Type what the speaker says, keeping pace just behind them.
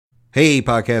Hey,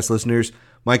 podcast listeners,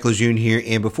 Mike Lejeune here,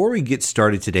 and before we get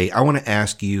started today, I want to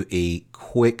ask you a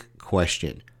quick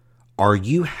question. Are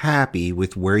you happy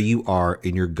with where you are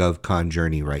in your GovCon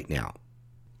journey right now?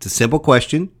 It's a simple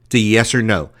question. It's a yes or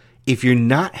no. If you're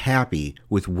not happy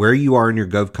with where you are in your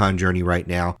GovCon journey right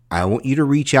now, I want you to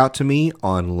reach out to me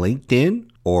on LinkedIn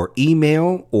or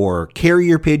email or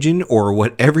carrier pigeon or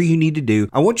whatever you need to do.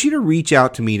 I want you to reach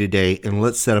out to me today and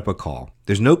let's set up a call.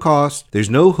 There's no cost, there's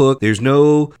no hook, there's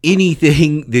no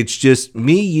anything. That's just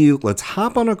me, you. Let's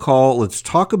hop on a call. Let's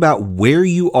talk about where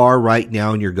you are right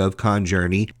now in your GovCon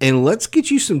journey, and let's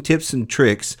get you some tips and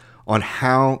tricks on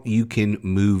how you can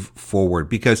move forward.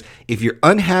 Because if you're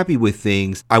unhappy with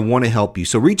things, I want to help you.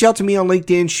 So reach out to me on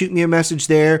LinkedIn, shoot me a message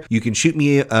there. You can shoot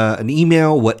me an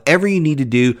email, whatever you need to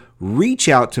do. Reach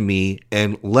out to me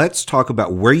and let's talk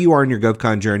about where you are in your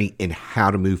GovCon journey and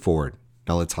how to move forward.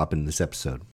 Now let's hop into this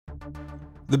episode.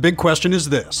 The big question is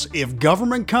this: if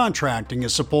government contracting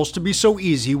is supposed to be so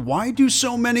easy, why do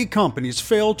so many companies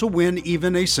fail to win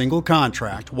even a single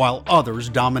contract while others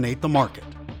dominate the market?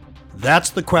 That's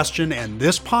the question, and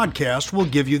this podcast will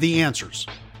give you the answers.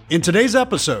 In today's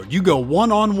episode, you go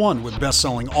one-on-one with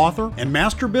best-selling author and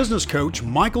master business coach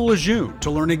Michael Lejeune to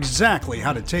learn exactly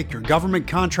how to take your government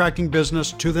contracting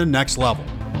business to the next level.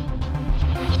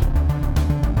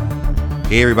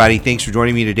 Hey everybody, thanks for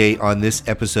joining me today on this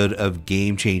episode of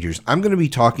Game Changers. I'm going to be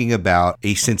talking about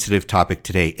a sensitive topic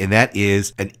today, and that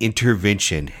is an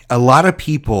intervention. A lot of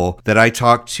people that I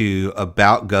talk to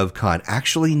about GovCon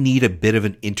actually need a bit of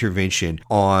an intervention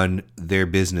on their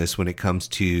business when it comes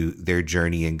to their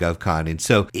journey in GovCon. And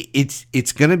so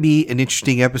it's going to be an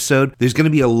interesting episode. There's going to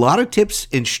be a lot of tips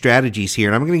and strategies here,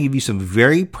 and I'm going to give you some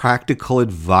very practical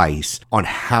advice on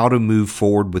how to move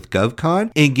forward with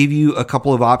GovCon and give you a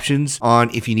couple of options on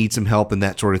if you need some help and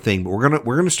that sort of thing. But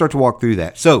we're gonna start to walk through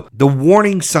that. So the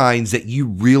warning signs that you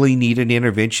really need an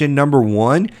intervention, number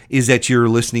one, is that you're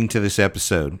listening to this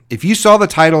episode. If you saw the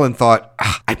title and thought,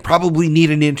 I probably need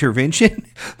an intervention,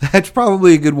 that's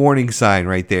probably a good warning sign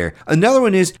right there. Another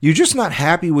one is you're just not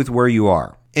happy with where you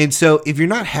are. And so if you're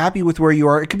not happy with where you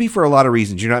are, it could be for a lot of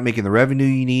reasons. You're not making the revenue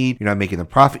you need. You're not making the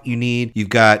profit you need. You've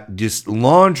got this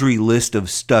laundry list of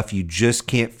stuff you just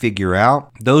can't figure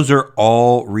out. Those are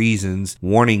all reasons,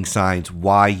 warning signs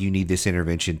why you need this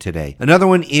intervention today. Another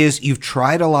one is you've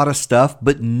tried a lot of stuff,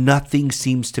 but nothing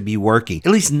seems to be working.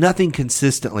 At least nothing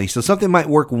consistently. So something might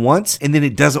work once and then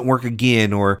it doesn't work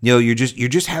again, or you're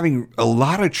just having a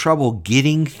lot of trouble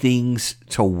getting things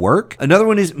to work. Another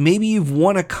one is maybe you've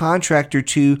won a contract or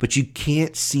two, but you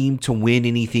can't seem to win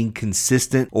anything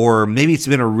consistent, or maybe it's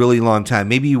been a really long time.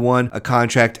 Maybe you won a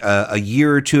contract a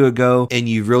year or two ago and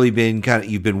you've really been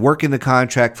you've been working the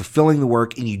contract, fulfilling the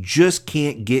work, and you just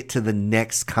can't get to the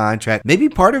next contract. Maybe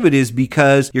part of it is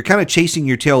because you're kind of chasing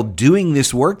your tail doing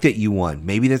this work that you won.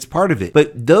 Maybe that's part of it,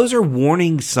 but those are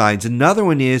warning signs. Another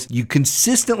one is you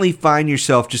consistently find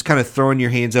yourself just kind of throwing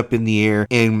your hands up in the air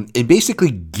and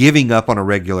basically giving up on a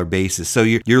regular basis. So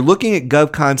you're looking at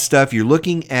GovCon stuff, you're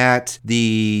looking at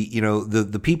the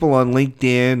people on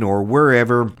LinkedIn or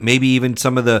wherever, maybe even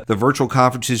some of the virtual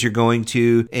conferences you're going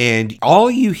to, and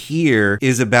all you hear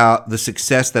is about the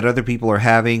success that other people are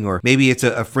having, or maybe it's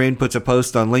a friend puts a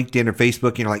post on LinkedIn or Facebook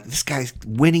and you're like, this guy's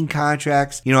winning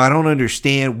contracts. I don't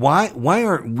understand. Why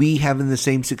aren't we having the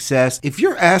same success? If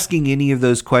you're asking any of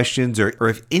those questions, or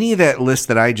if any of that list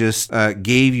that I just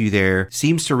gave you there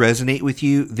seems to resonate with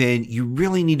you, then you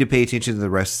really need to pay attention to the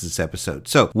rest of this episode.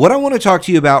 So what I want to talk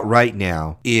to you about right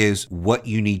now is what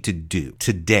you need to do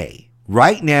today.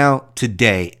 Right now,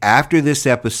 today, after this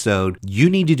episode, you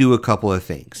need to do a couple of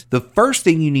things. The first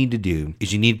thing you need to do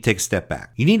is you need to take a step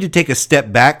back. You need to take a step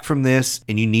back from this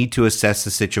and you need to assess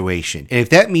the situation. And if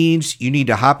that means you need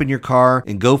to hop in your car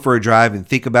and go for a drive and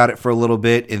think about it for a little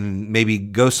bit and maybe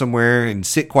go somewhere and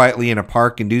sit quietly in a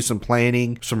park and do some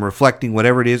planning, some reflecting,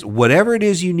 whatever it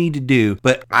is you need to do.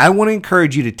 But I want to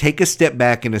encourage you to take a step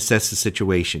back and assess the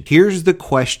situation. Here's the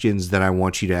questions that I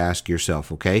want you to ask yourself,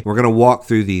 okay? We're going to walk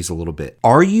through these a little bit.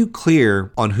 Are you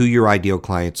clear on who your ideal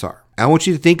clients are? I want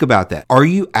you to think about that. Are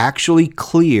you actually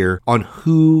clear on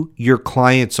who your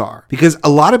clients are? Because a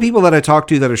lot of people that I talk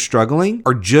to that are struggling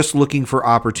are just looking for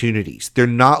opportunities. They're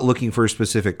not looking for a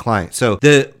specific client. So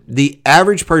the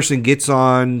average person gets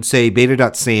on, say,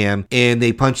 beta.sam, and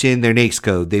they punch in their NAICS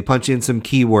code. They punch in some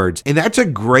keywords. And that's a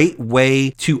great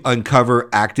way to uncover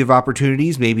active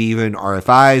opportunities, maybe even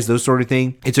RFIs, those sort of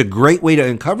things. It's a great way to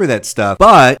uncover that stuff.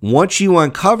 But once you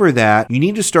uncover that, you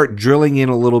need to start drilling in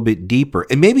a little bit deeper.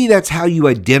 And maybe that's how you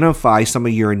identify some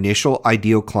of your initial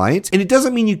ideal clients. And it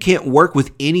doesn't mean you can't work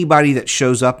with anybody that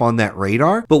shows up on that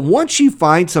radar, but once you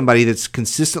find somebody that's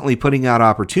consistently putting out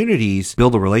opportunities,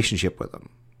 build a relationship with them.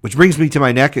 Which brings me to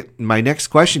my next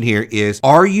question here is,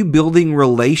 are you building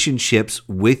relationships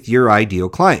with your ideal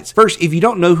clients? First, if you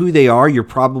don't know who they are, you're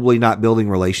probably not building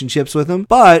relationships with them.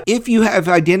 But if you have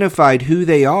identified who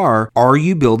they are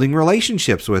you building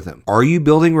relationships with them? Are you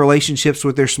building relationships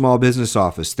with their small business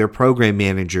office, their program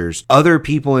managers, other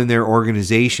people in their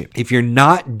organization? If you're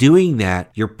not doing that,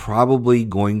 you're probably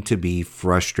going to be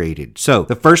frustrated. So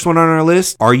the first one on our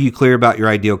list, are you clear about your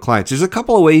ideal clients? There's a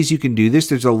couple of ways you can do this.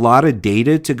 There's a lot of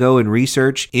data to go and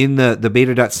research in the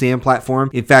beta.sam platform.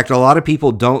 In fact, a lot of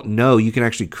people don't know you can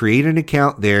actually create an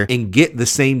account there and get the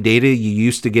same data you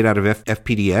used to get out of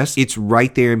FPDS. It's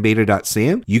right there in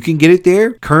beta.sam. You can get it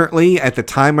there. Currently, at the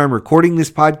time I'm recording this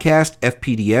podcast,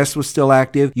 FPDS was still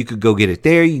active. You could go get it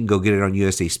there. You can go get it on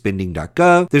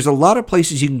usaspending.gov. There's a lot of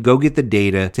places you can go get the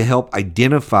data to help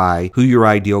identify who your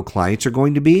ideal clients are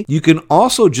going to be. You can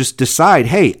also just decide,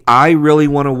 hey, I really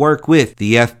want to work with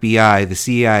the FBI, the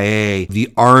CIA,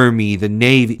 the Army, the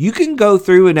Navy. You can go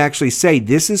through and actually say,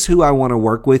 this is who I want to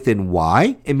work with and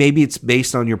why. And maybe it's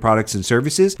based on your products and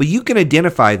services, but you can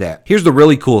identify that. Here's the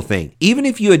really cool thing. Even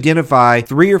if you identify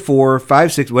 3 or 4,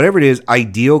 5, 6, whatever it is,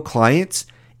 ideal clients,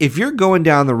 if you're going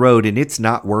down the road and it's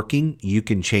not working, you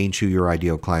can change who your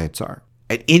ideal clients are.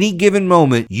 At any given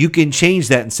moment, you can change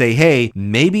that and say, hey,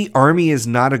 maybe Army is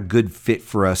not a good fit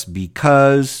for us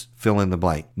because fill in the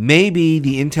blank. Maybe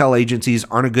the intel agencies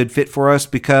aren't a good fit for us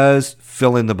because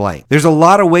fill in the blank. There's a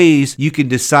lot of ways you can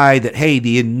decide that, hey,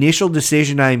 the initial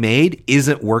decision I made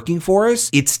isn't working for us.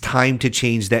 It's time to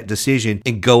change that decision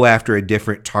and go after a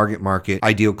different target market,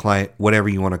 ideal client, whatever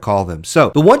you want to call them.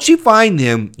 But once you find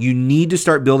them, you need to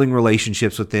start building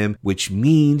relationships with them, which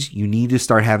means you need to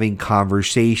start having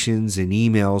conversations and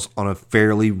emails on a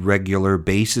fairly regular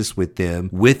basis with them,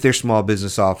 with their small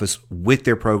business office, with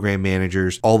their program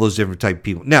managers, all those different type of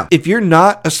people. Now, if you're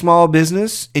not a small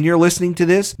business and you're listening to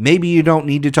this, maybe you don't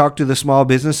need to talk to the small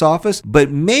business office, but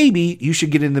maybe you should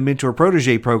get in the Mentor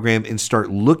Protege program and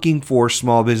start looking for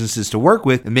small businesses to work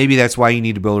with. And maybe that's why you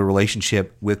need to build a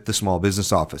relationship with the small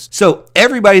business office. So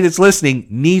everybody that's listening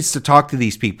needs to talk to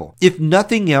these people. If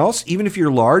nothing else, even if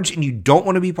you're large and you don't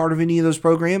want to be part of any of those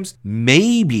programs,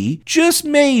 maybe, just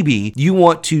maybe, you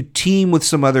want to team with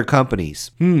some other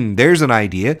companies. There's an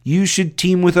idea. You should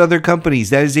team with other companies.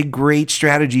 That is a great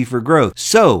strategy for growth.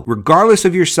 So regardless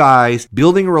of your size,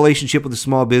 building a relationship with a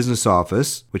small business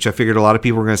office, which I figured a lot of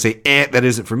people were going to say, that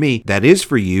isn't for me. That is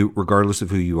for you, regardless of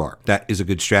who you are. That is a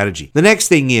good strategy. The next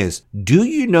thing is, do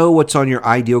you know what's on your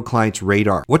ideal client's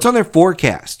radar? What's on their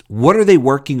forecast? What are they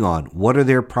working on? What are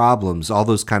their problems? All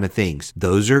those kind of things.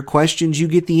 Those are questions you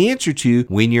get the answer to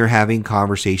when you're having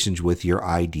conversations with your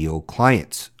ideal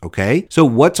clients. Okay? So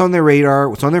what's on their radar?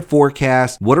 What's on their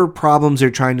forecast? What are problems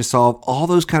they're trying to solve? All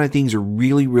those kind of things are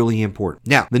really, really important.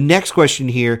 Now, the next question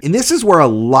here, and this is where a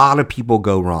lot of people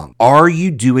go wrong. Are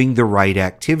you doing the right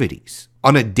activities?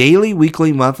 On a daily,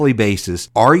 weekly, monthly basis,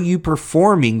 are you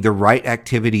performing the right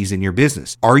activities in your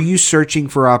business? Are you searching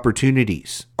for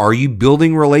opportunities? Are you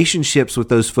building relationships with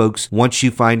those folks once you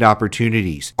find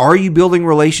opportunities? Are you building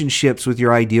relationships with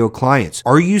your ideal clients?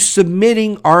 Are you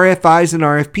submitting RFIs and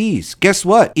RFPs? Guess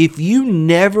what? If you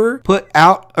never put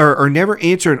out or never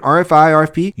answer an RFI,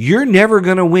 RFP, you're never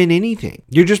going to win anything.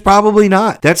 You're just probably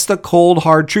not. That's the cold,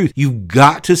 hard truth. You've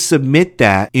got to submit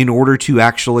that in order to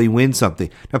actually win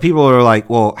something. Now, people are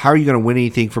like, well, how are you going to win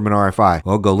anything from an RFI?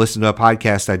 Well, go listen to a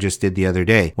podcast I just did the other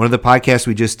day. One of the podcasts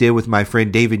we just did with my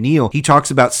friend David Neal, he talks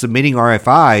about submitting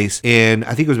RFIs, and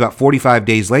I think it was about 45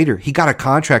 days later, he got a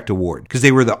contract award because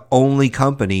they were the only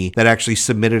company that actually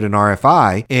submitted an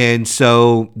RFI. And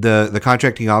so the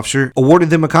contracting officer awarded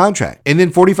them a contract, and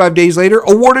then 45 days later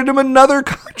awarded them another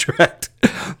contract.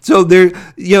 So there,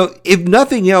 if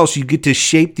nothing else, you get to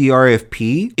shape the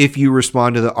RFP if you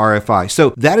respond to the RFI.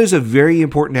 So that is a very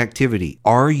important activity.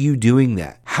 Are you doing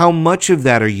that? How much of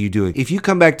that are you doing? If you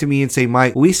come back to me and say,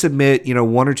 Mike, we submit,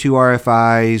 1 or 2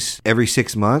 RFIs every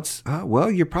 6 months, well,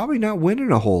 you're probably not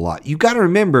winning a whole lot. You got to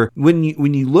remember when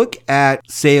you look at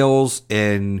sales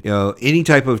and any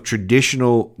type of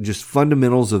traditional just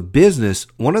fundamentals of business,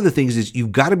 one of the things is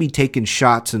you've got to be taking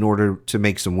shots in order to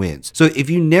make some wins. So if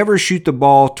you never shoot the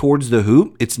ball towards the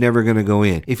hoop, it's never going to go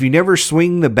in. If you never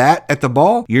swing the bat at the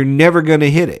ball, you're never going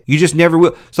to hit it. You just never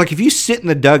will. It's like if you sit in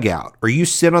the dugout or you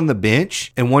sit on the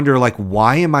bench and wonder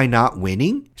why am I not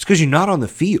winning? It's because you're not on the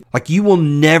field. You will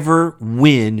never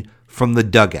win from the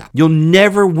dugout. You'll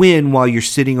never win while you're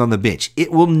sitting on the bench.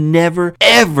 It will never,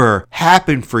 ever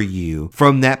happen for you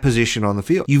from that position on the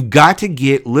field. You've got to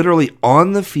get literally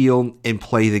on the field and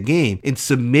play the game. And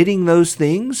submitting those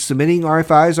things, submitting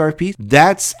RFIs, RFPs,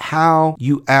 that's how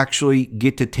you actually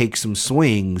get to take some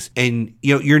swings. And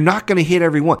you're not going to hit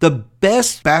every one. The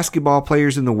best basketball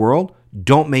players in the world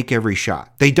don't make every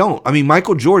shot. They don't. I mean,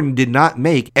 Michael Jordan did not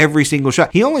make every single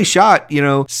shot. He only shot,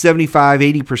 75,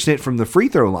 80% from the free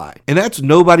throw line. And that's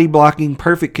nobody blocking,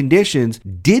 perfect conditions.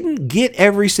 Didn't get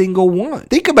every single one.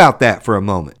 Think about that for a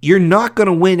moment. You're not going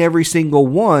to win every single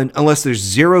one unless there's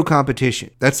zero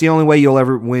competition. That's the only way you'll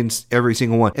ever win every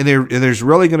single one. And there's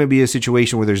really going to be a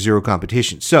situation where there's zero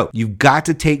competition. So you've got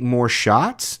to take more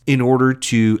shots in order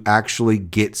to actually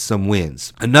get some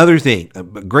wins. Another thing, a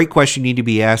great question you need to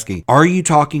be asking, are you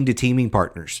talking to teaming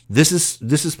partners? This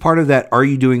is part of that. Are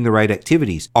you doing the right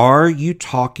activities? Are you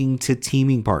talking to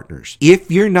teaming partners? If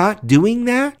you're not doing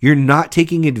that, you're not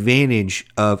taking advantage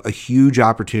of a huge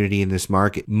opportunity in this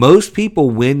market. Most people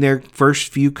win their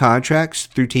first few contracts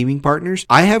through teaming partners.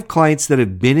 I have clients that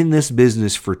have been in this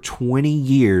business for 20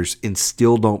 years and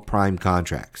still don't prime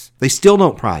contracts. They still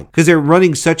don't prime because they're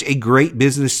running such a great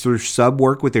business through sub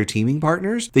work with their teaming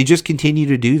partners. They just continue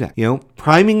to do that.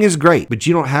 Priming is great, but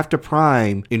you don't have to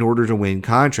prime in order to win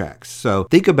contracts. So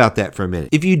think about that for a minute.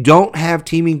 If you don't have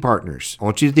teaming partners, I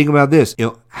want you to think about this.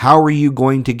 How are you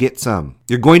going to get some?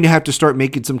 You're going to have to start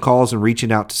making some calls and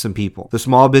reaching out to some people. The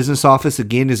small business office,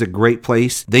 again, is a great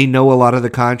place. They know a lot of the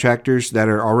contractors that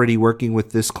are already working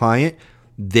with this client.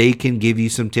 They can give you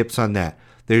some tips on that.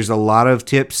 There's a lot of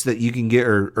tips that you can get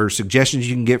or suggestions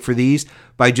you can get for these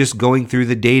by just going through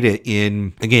the data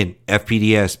in, again,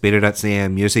 FPDS,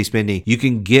 Beta.SAM, USA Spending. You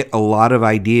can get a lot of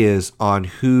ideas on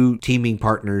who teaming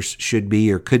partners should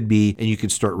be or could be, and you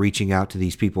can start reaching out to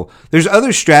these people. There's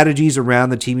other strategies around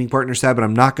the teaming partner side, but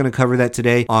I'm not going to cover that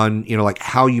today on, like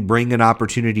how you bring an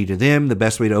opportunity to them, the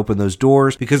best way to open those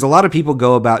doors, because a lot of people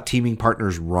go about teaming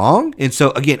partners wrong. And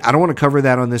so, again, I don't want to cover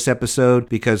that on this episode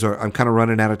because I'm kind of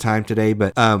running out of time today,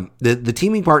 but the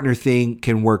teaming partner thing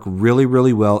can work really,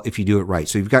 really well if you do it right.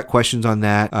 So if you've got questions on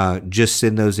that, just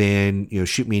send those in,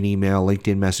 shoot me an email,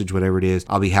 LinkedIn message, whatever it is.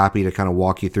 I'll be happy to kind of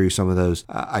walk you through some of those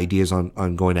ideas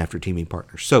on going after teaming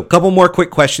partners. So a couple more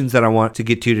quick questions that I want to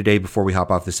get to today before we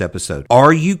hop off this episode.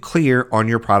 Are you clear on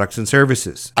your products and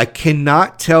services? I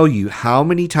cannot tell you how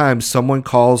many times someone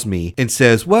calls me and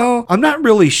says, well, I'm not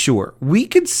really sure. We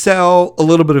could sell a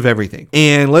little bit of everything.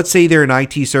 And let's say they're an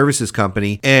IT services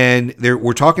company and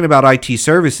we're talking about IT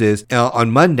services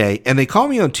on Monday, and they call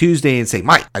me on Tuesday and say,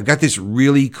 Mike, I've got this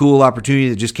really cool opportunity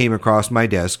that just came across my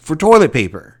desk for toilet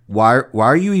paper. Why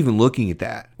are you even looking at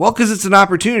that? Well, because it's an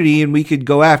opportunity and we could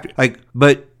go after,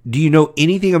 but do you know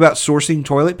anything about sourcing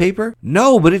toilet paper?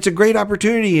 No, but it's a great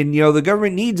opportunity and, the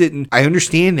government needs it. And I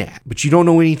understand that, but you don't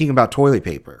know anything about toilet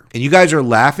paper. And you guys are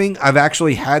laughing. I've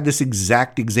actually had this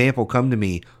exact example come to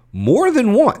me more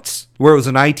than once, where it was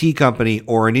an IT company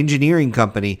or an engineering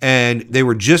company, and they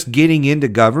were just getting into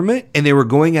government and they were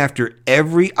going after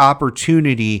every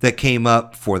opportunity that came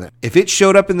up for them. If it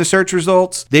showed up in the search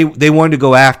results, they wanted to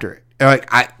go after it.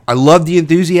 I love the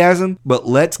enthusiasm, but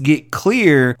let's get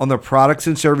clear on the products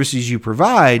and services you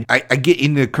provide. I get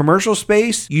in the commercial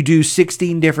space, you do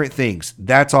 16 different things.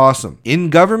 That's awesome. In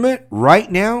government, right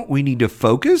now, we need to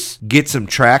focus, get some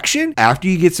traction. After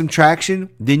you get some traction,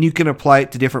 then you can apply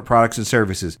it to different products and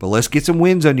services. But let's get some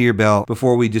wins under your belt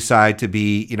before we decide to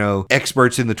be,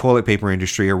 experts in the toilet paper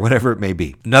industry or whatever it may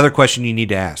be. Another question you need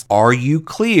to ask, are you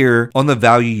clear on the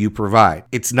value you provide?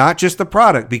 It's not just the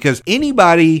product, because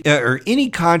anybody or any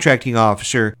contracting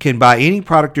officer can buy any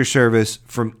product or service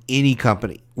from any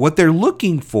company. What they're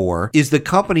looking for is the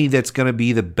company that's going to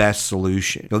be the best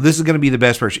solution. So this is going to be the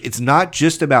best person. It's not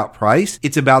just about price.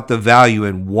 It's about the value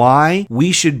and why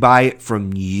we should buy it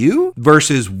from you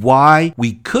versus why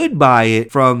we could buy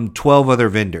it from 12 other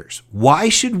vendors. Why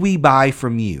should we buy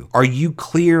from you? Are you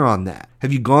clear on that?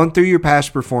 Have you gone through your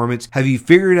past performance? Have you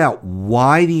figured out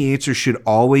why the answer should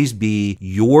always be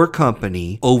your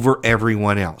company over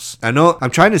everyone else? I know I'm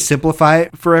trying to simplify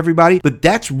it for everybody, but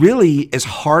that's really as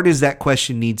hard as that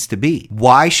question needs to be.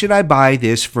 Why should I buy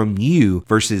this from you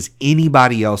versus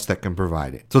anybody else that can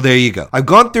provide it? So there you go. I've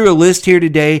gone through a list here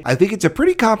today. I think it's a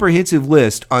pretty comprehensive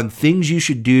list on things you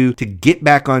should do to get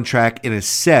back on track and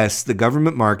assess the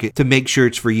government market to make sure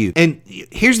it's for you. And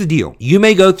here's the deal. You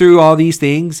may go through all these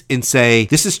things and say,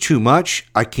 this is too much.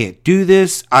 I can't do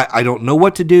this. I don't know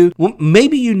what to do. Well,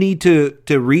 maybe you need to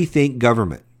rethink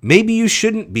government. Maybe you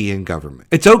shouldn't be in government.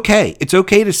 It's okay. It's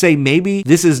okay to say maybe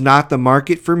this is not the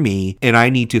market for me and I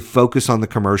need to focus on the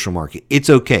commercial market. It's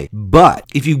okay. But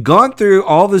if you've gone through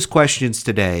all these questions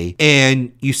today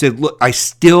and you said, look,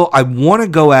 I want to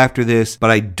go after this,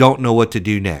 but I don't know what to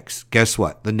do next. Guess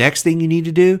what? The next thing you need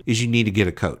to do is you need to get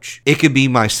a coach. It could be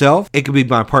myself. It could be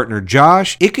my partner,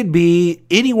 Josh. It could be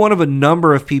any one of a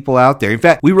number of people out there. In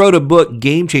fact, we wrote a book,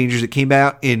 Game Changers, that came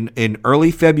out in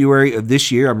early February of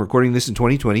this year. I'm recording this in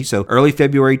 2020, so early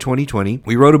February 2020.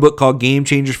 We wrote a book called Game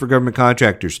Changers for Government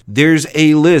Contractors. There's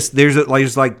a list.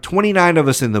 There's like 29 of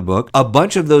us in the book. A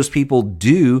bunch of those people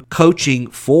do coaching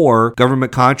for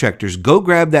government contractors. Go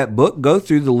grab that book, go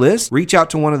through the list, reach out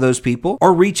to one of those people,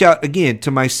 or reach out again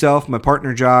to myself, my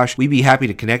partner, Josh. We'd be happy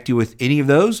to connect you with any of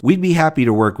those. We'd be happy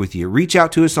to work with you. Reach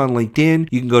out to us on LinkedIn.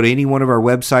 You can go to any one of our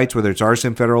websites, whether it's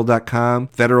rsmfederal.com,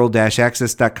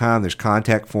 federal-access.com. There's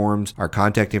contact forms, our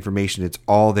contact information. It's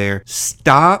all there.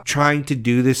 Stop trying to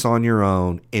do this on your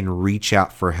own and reach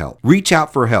out for help. Reach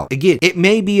out for help. Again, it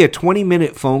may be a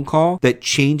 20-minute phone call that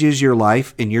changes your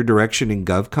life in your direction in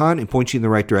GovCon and points you in the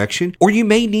right direction, or you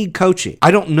may need coaching.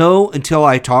 I don't know until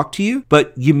I talk to you,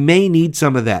 but you may need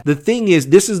some of that. The thing is,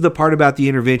 this is the part about the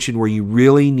intervention where you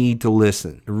really need to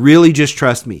listen. Really just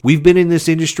trust me. We've been in this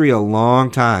industry a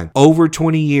long time, over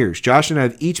 20 years. Josh and I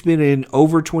have each been in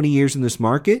over 20 years in this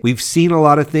market. We've seen a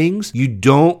lot of things. You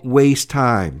don't waste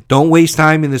time. Don't waste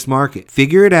time in this market.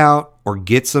 Figure it out or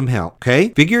get some help, okay?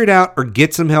 Figure it out or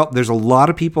get some help. There's a lot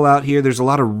of people out here. There's a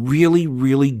lot of really,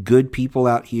 really good people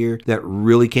out here that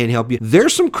really can help you.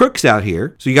 There's some crooks out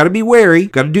here, so you got to be wary.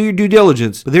 Got to do your due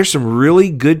diligence. But there's some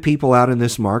really good people out in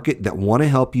this market that want to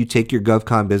help you take your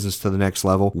GovCon business to the next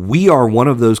level. We are one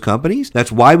of those companies.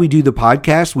 That's why we do the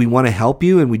podcast. We want to help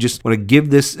you, and we just want to give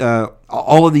this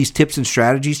all of these tips and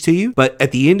strategies to you. But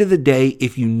at the end of the day,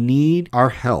 if you need our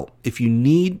help, if you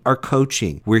need our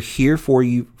coaching, we're here for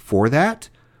you for that.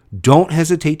 Don't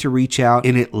hesitate to reach out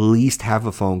and at least have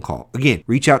a phone call. Again,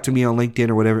 reach out to me on LinkedIn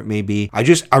or whatever it may be.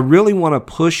 I really want to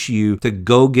push you to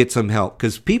go get some help,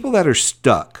 because people that are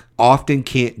stuck often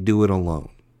can't do it alone.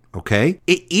 Okay?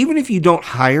 Even if you don't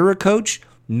hire a coach,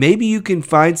 maybe you can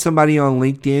find somebody on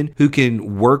LinkedIn who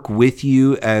can work with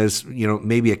you as,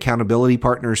 maybe accountability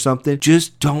partner or something.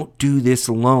 Just don't do this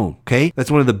alone, okay?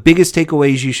 That's one of the biggest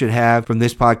takeaways you should have from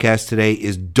this podcast today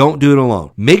is don't do it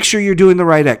alone. Make sure you're doing the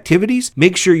right activities.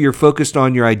 Make sure you're focused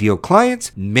on your ideal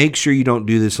clients. Make sure you don't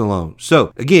do this alone.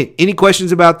 So again, any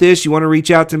questions about this, you want to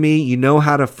reach out to me, you know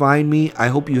how to find me. I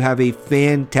hope you have a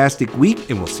fantastic week,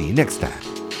 and we'll see you next time.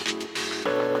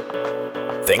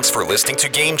 Thanks for listening to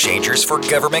Game Changers for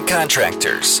Government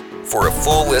Contractors. For a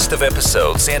full list of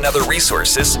episodes and other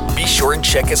resources, be sure and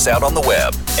check us out on the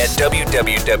web at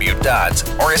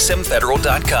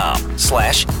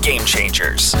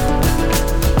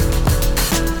www.rsmfederal.com/gamechangers.